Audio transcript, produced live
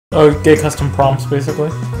Oh, gay custom prompts, basically.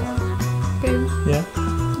 Babe. Yeah.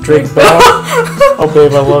 Drake Bell. Oh,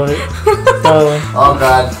 babe, I love it. Darling. Oh,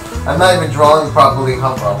 God. I'm not even drawing properly,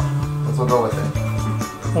 huh, bro? Let's go with it.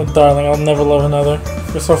 Oh, darling, I'll never love another.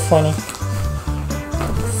 You're so funny.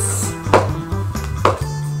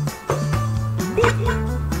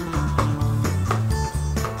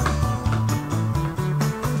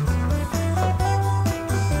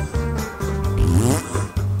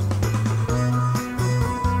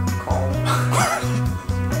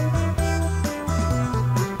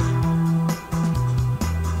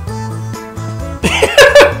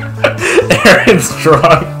 Aaron's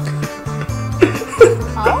drunk.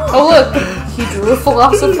 Oh look, he drew a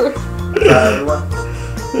philosopher.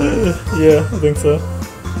 Yeah, I think so.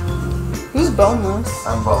 Who's boneless?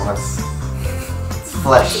 I'm boneless. It's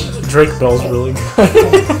flesh. Drake Bell's really good.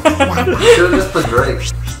 Should've just put Drake.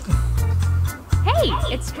 Hey,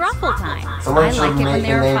 it's Drawful time. Someone I like it when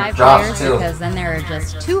there are 5 players too. because then there are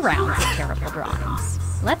just 2 rounds of terrible drawings.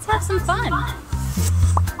 Let's have some fun.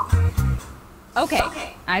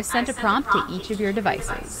 Okay, I've sent a prompt to each of your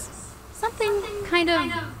devices. Something kind of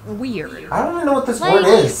weird. I don't even know what this Like word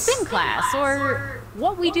is. spin class or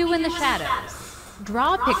what we do in the shadows.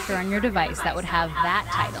 Draw a picture on your device that would have that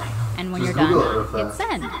title, and when you're done, hit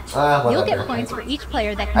send. You'll get points for each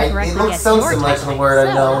player that can correctly it looks guess so your similar to the word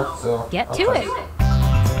I know, so get to it.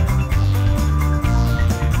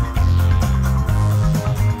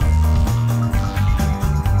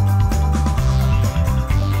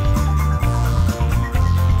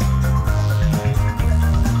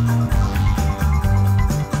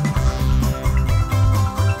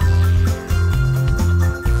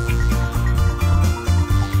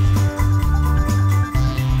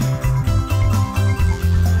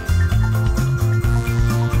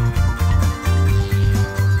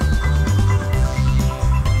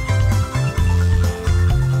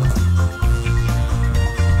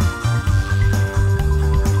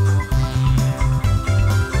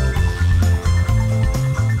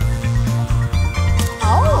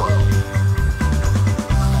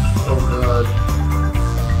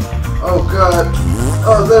 Oh god.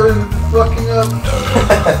 Oh, they're fucking up.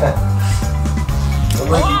 Don't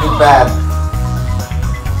make you do bad.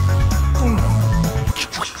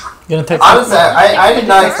 Honestly, I did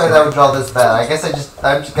not expect I would draw this bad. I guess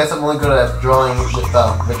I'm only good at drawing with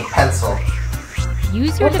a pencil.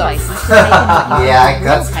 Use your devices to make an Yeah,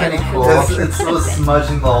 that's pretty cool. It's so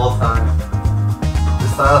smudging the whole time. The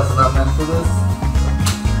stylus is not meant for this.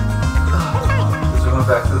 Just going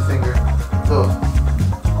back to the finger. Oh.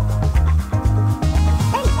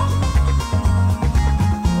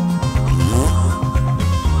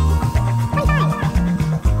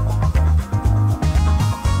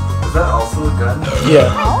 Is that also a gun? Yeah.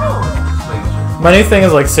 My new thing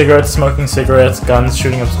is like cigarettes, smoking cigarettes, guns,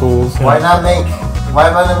 shooting up schools. Why not make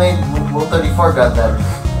Rule 34 gun then?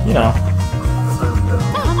 You know.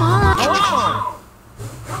 Come on!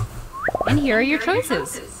 And here are your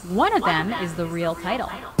choices. One of them is the real title.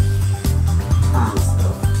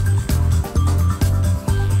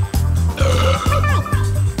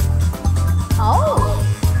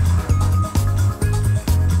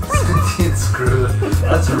 Sentient screw.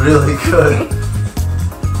 That's really good.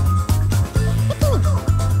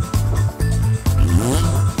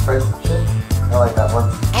 I like that one.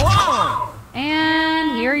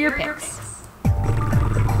 And here are your picks.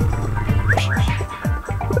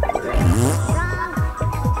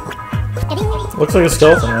 Looks like a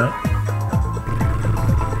skeleton, right?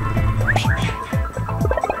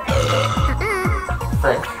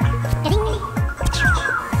 Frick.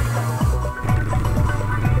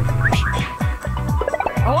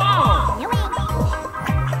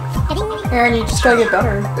 Aaron, you just gotta get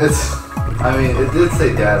better. I mean, it did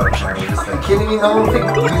say dad on camera. Just like, Kidding me? No one can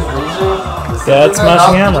use laser. Dad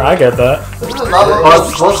smashing hammer, I get that. oh,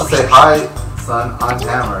 it's supposed to say hi, son, on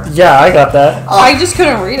camera. Yeah, I got that. I just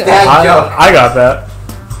couldn't read it. Dad joke. I got that.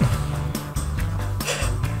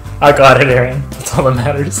 I got it, Aaron. That's all that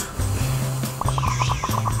matters.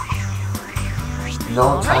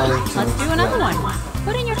 No time Alright, to let's do another one.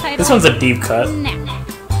 Put in your title. This one's a deep cut. Now.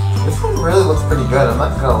 This one really looks pretty good, I'm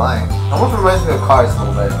not gonna lie. Almost reminds me of Cars a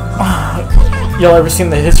little bit. Y'all ever seen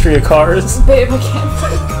the history of cars? Babe, I can't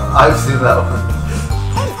think. I've seen that one.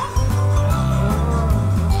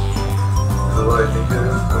 Is that what I think it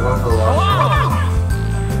is? I went for the long.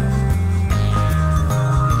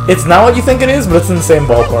 It's not what you think it is, but it's in the same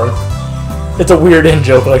ballpark. It's a weird in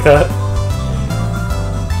joke like that.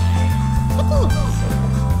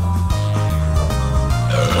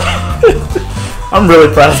 I'm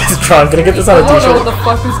really proud of this drawing. Gonna get this on a I don't know t-shirt. what the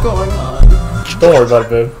fuck is going on. Don't worry about it,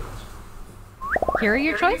 babe. Here are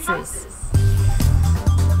your choices.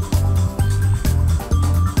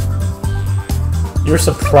 You're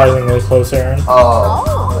surprisingly close, Aaron.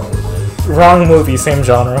 Oh. Wrong movie, same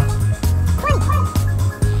genre.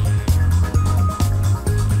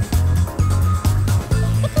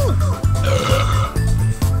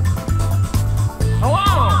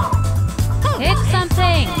 Pick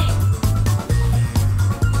something.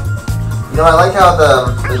 You know, I like how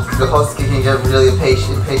the host can get really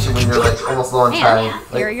impatient when you're like almost low on time.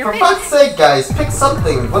 Here are Like, your for picks. fuck's sake, guys, pick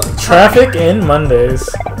something. What the Traffic in Mondays.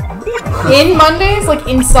 In Mondays? Like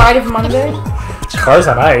inside of Monday? Cars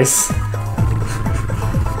on ice.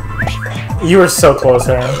 You were so close,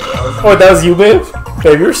 Aaron. Oh, that was you, babe?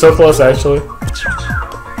 Babe, you were so close, actually.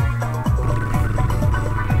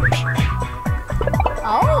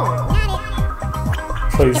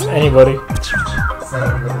 Please, anybody.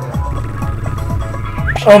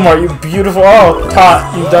 Omar, you beautiful. Oh,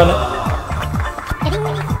 Tot, you've done it.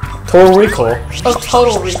 Total Recall. Oh,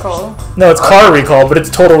 Total Recall. No, it's Car Recall, but it's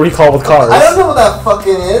Total Recall with cars. I don't know what that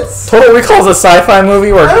fucking is. Total Recall is a sci-fi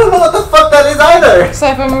movie I where don't know what the fuck that is either.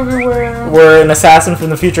 Sci-fi movie where... an assassin from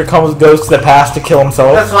the future goes to the past to kill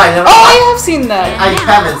himself. That's why I never. Oh, I have seen that. I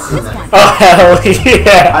haven't seen that. Oh, hell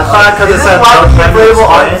yeah. I thought because it Is said this why no we time to label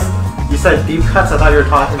explain. artists? You said deep cuts. I thought you were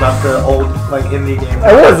talking about the old like indie game.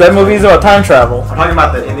 It was. That movie's about time travel. I'm talking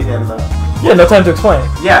about the indie game though. Yeah, no time to explain.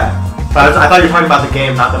 Yeah, but I thought you were talking about the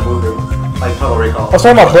game, not the movie. Like Total Recall. I was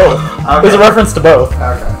talking about both. Okay. There's a reference to both.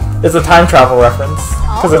 Okay. It's a time travel reference.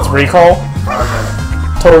 Because it's Recall.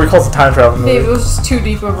 Okay. Total Recall's a time travel movie. Babe, it was just too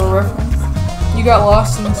deep of a reference. You got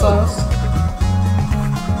lost in the sauce.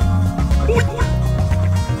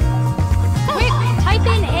 Quick, type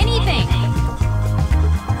in anything.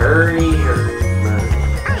 Hurry.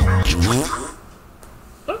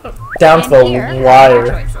 Down to And here the are your wire.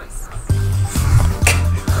 choices.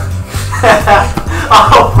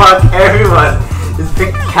 Oh fuck! Everyone, just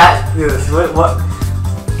pick cat. What?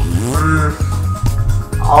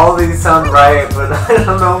 All these sound right, but I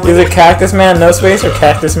don't know. Is it Cactus Man no space or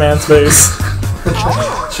Cactus Man space?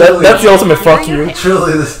 That's the ultimate fuck you.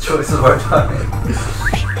 Truly, this choice of our time.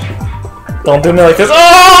 Don't do me like this.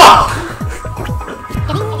 Oh!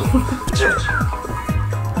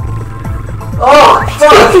 Oh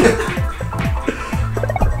fuck!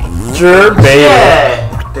 Baby. Yeah.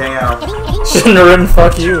 Damn. Shouldn't have written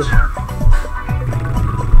fuck you.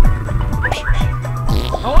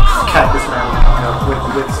 Cactus Man.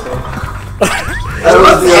 With space. That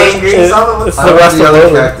was the angry It- son of a. it's I the was West the of other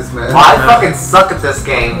Loathing. Cactus Man. I fucking suck at this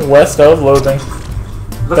game. West of Loathing.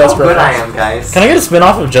 Look That's how good I reference. am, guys. Can I get a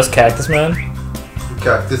spin-off of just Cactus Man?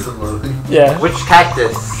 Cactus and Loathing. Yeah. Which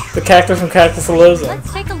cactus? The cactus from Cactus of Loathing.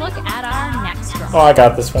 Let's take a look at our next draw. Oh, I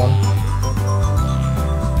got this one.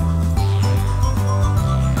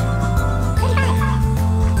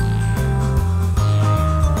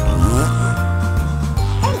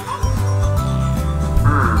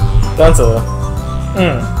 That's a...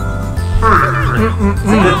 It's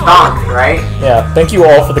a good donk, right? Yeah, thank you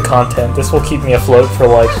all for the content. This will keep me afloat for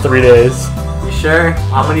like 3 days. You sure?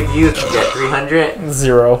 How many views did you get? 300?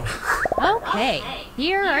 0. Okay,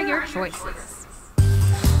 here are your choices.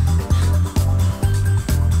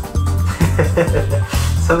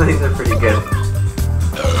 Some of these are pretty good.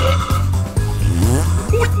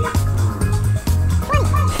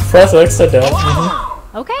 Press X to down.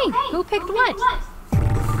 Mm-hmm. Okay, who picked what?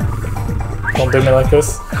 Don't do me like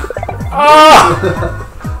this. Ah!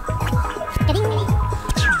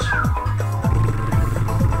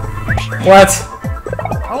 What?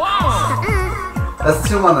 That's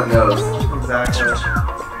too on the nose. Exactly.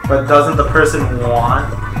 But doesn't the person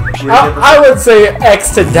want? I would say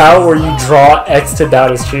X to doubt where you draw X to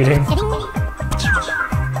doubt is cheating.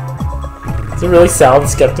 Is it really Sal the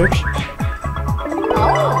Skeptic?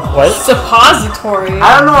 What? Suppository.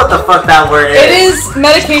 I don't know what the fuck that word is. It is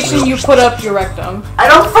medication you put up your rectum. I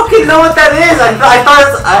don't fucking know what that is. I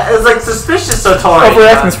thought it was like suspicious so tall.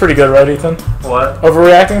 Overreacting's pretty good, right, Ethan? What?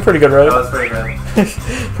 Overreacting, pretty good, That right? was pretty good.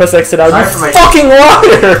 Press X to doubt. Sorry You for my- fucking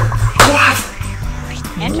liar!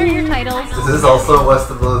 Enter your titles. Is this also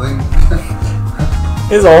West of Loathing?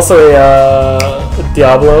 Is also a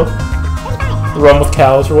Diablo. The Run with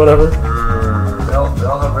Cows or whatever. They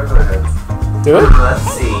all have regular heads. Do it? Let's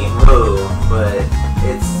see. Moo, but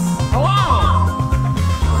it's.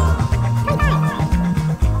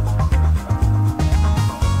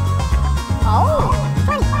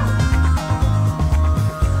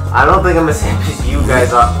 I don't think I'm as happy as you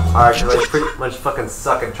guys are. Cause I pretty much fucking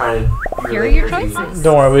suck at trying to. Here are your choices.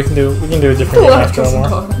 Don't worry, we can do a different game after Lactose more.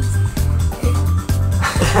 intolerance.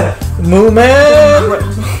 Moo Man!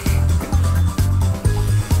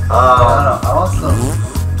 I want some.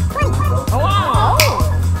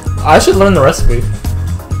 I should learn the recipe. You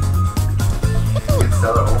can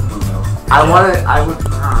sell our own blue milk.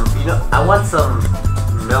 I want some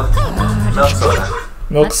milk soda.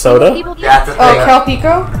 Milk soda? Yeah, it's a Oh, thing. Cal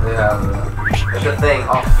Pico? Yeah, It's a thing.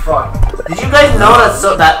 Oh fuck. Did you guys know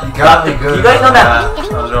that You got me good. You guys know that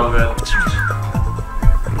That was real good.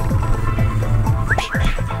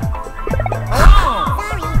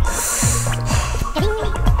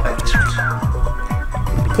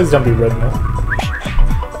 Please don't be red milk.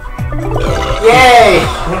 Yay!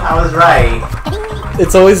 I was right.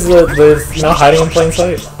 It's always the hiding in plain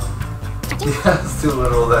sight. Yeah, it's too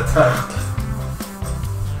little that time.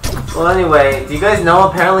 Well, anyway, do you guys know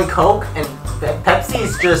apparently Coke and Pepsi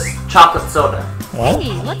is just chocolate soda? What?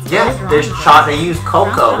 Hey, what's Yeah, going on? they use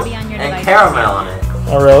cocoa and caramel in it.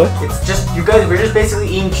 Oh really? It's just we're just basically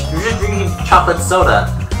you're just drinking chocolate soda.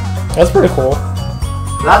 That's pretty cool.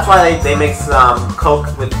 That's why they mix Coke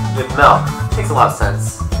with milk. Makes a lot of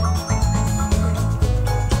sense.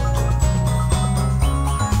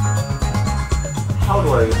 How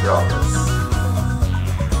do I draw this?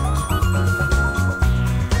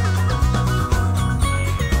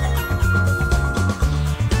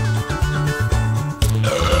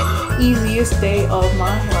 Easiest day of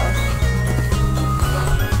my life.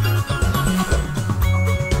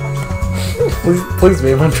 Please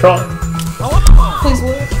babe, I'm trying. Please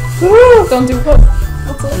wait. Woo! Don't do what?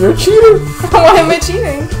 What's up? You're cheating! Why am I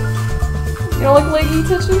cheating? You don't like leggy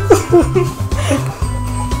touches?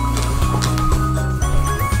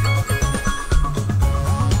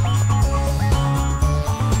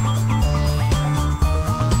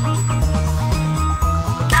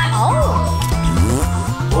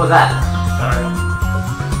 What was that?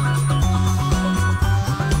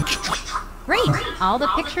 Great! All the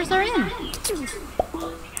pictures are in.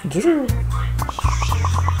 Is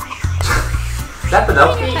that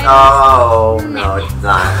Pinocchio? Oh, no, it's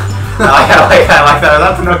not. No, I like that.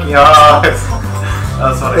 That's Pinocchio. Oh, that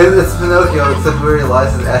was funny. It's Pinocchio, except we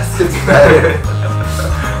realize his acid's better.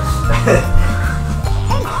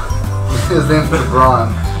 His name's LeBron.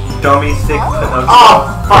 Dummy stick Pinocchio.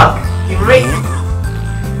 Oh, fuck! You racist!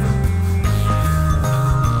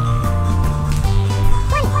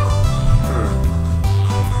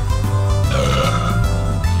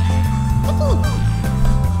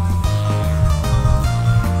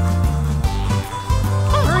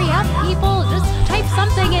 Hurry up, people! Just type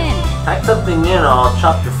something in. Type something in or I'll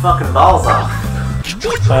chop your fucking balls off.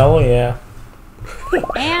 Hell yeah. And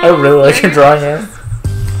I really like your drawing here.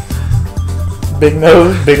 Big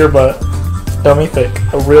nose, bigger butt. Dummy thick.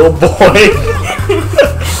 A real boy.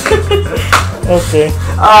 Okay.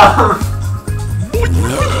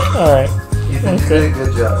 Alright. Ethan, you did a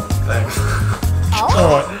good job. Thanks.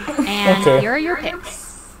 Alright. And Okay. here are your picks.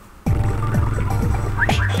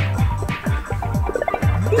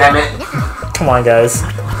 Damn it. Come on, guys.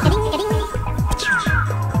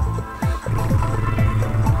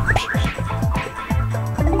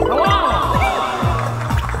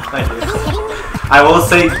 Thank you. I will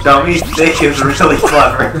say dummy stick is really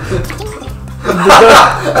clever.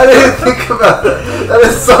 I didn't think about that. That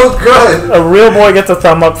is so good. A real boy gets a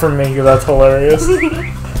thumb up from me. That's hilarious.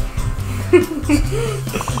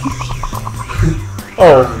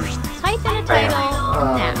 Oh. Type in a title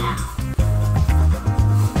now.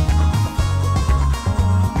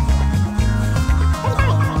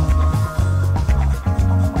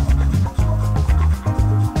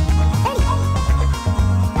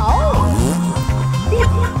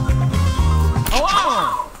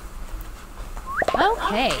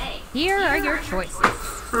 Okay, here are your choices.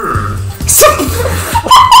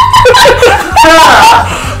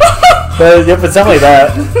 Yep, it's definitely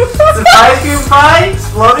that. Surprise cream pie,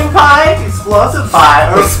 exploding pie, explosive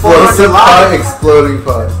pie, or Explosive pie, exploding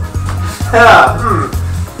pie.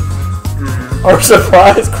 Or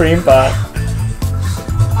surprise cream pie.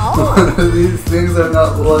 One of these things are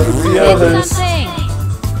not like the Yeah, other. there's- Something.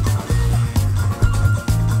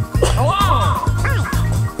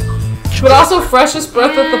 But also freshest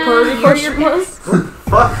breath at the party question mark.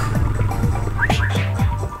 Fuck.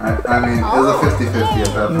 I mean, it was a 50-50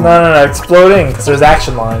 at that point. No, exploding, because there's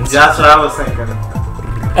action lines. That's what I was thinking.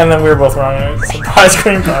 And then we were both wrong. Surprise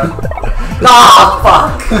cream pie. Ah,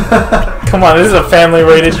 fuck. Come on, this is a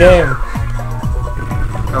family-rated game.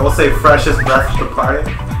 I will say freshest breath at the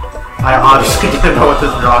party. I honestly didn't know what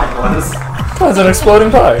this drawing was. Oh, it's an exploding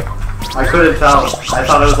pie. I couldn't tell. I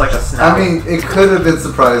thought it was like a snap. I mean, it could have been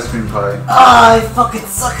surprise cream pie. I fucking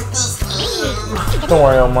suck at this game. Don't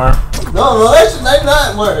worry, Omar. No, that should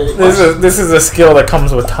not worry. This is a skill that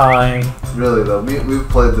comes with time. Really though, we've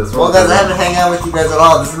played this. Well, guys, I haven't hang out with you guys at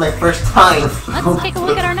all. This is my first time. Let's take a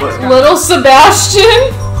look at our next drawing. Little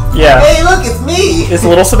Sebastian. Yeah. Hey, look, it's me. It's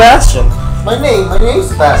little Sebastian. My name's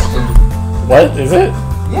Sebastian. What is it?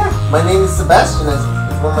 Yeah, my name is Sebastian. It's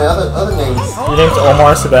one of my other names. Your name's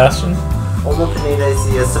Omar Sebastian. Omar Canada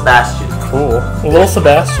Sebastian. Cool. Little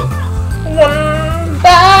Sebastian.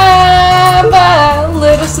 Bye, bye,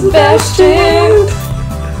 little Sebastian.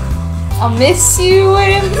 I'll miss you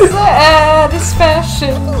in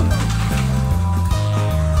satisfaction.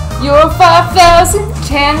 You're 5,000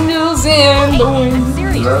 candles in the I'm wind.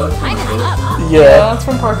 serious. Time is up. Yeah, Yeah. that's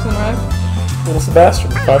from Parks and Rec. Little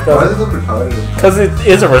Sebastian. Why 5,000. is it retarded? Because it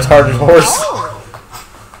is a retarded horse.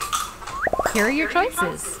 Here are your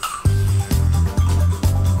choices.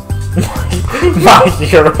 My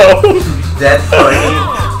hero. Dead funny.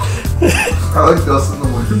 I like Ghost in the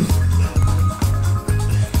Wind.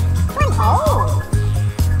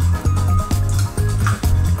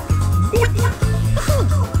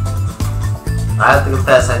 I have to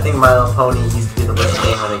confess, I think My Little Pony used to be the best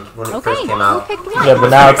game when it Okay, first came who out. picked what? Yeah, but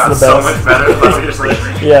now It it's got the so best. much better. That's what you're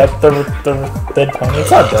saying. Yeah, the dead pony. It's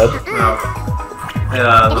not dead. No.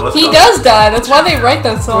 Yeah, what's He called- does die. That's why they write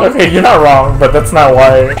that song. Okay, you're not wrong, but that's not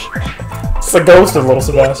why. It's the ghost of little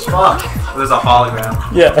Sebastian. Fuck. There's a hologram.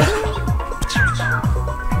 Yeah.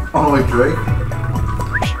 Oh, like Drake?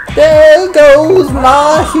 There goes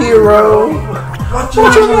my hero. Watch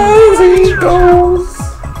him as he goes.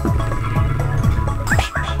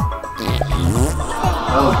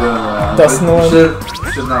 That was good around. Dustin But Lynn.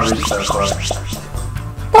 you should not reach that far.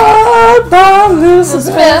 Bye bye, little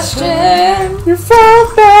Sebastian. Sebastian. You're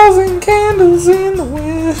 5,000 candles in the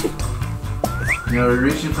wind. You know, we're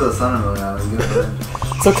reaching for the sun and now.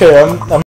 It's okay. I'm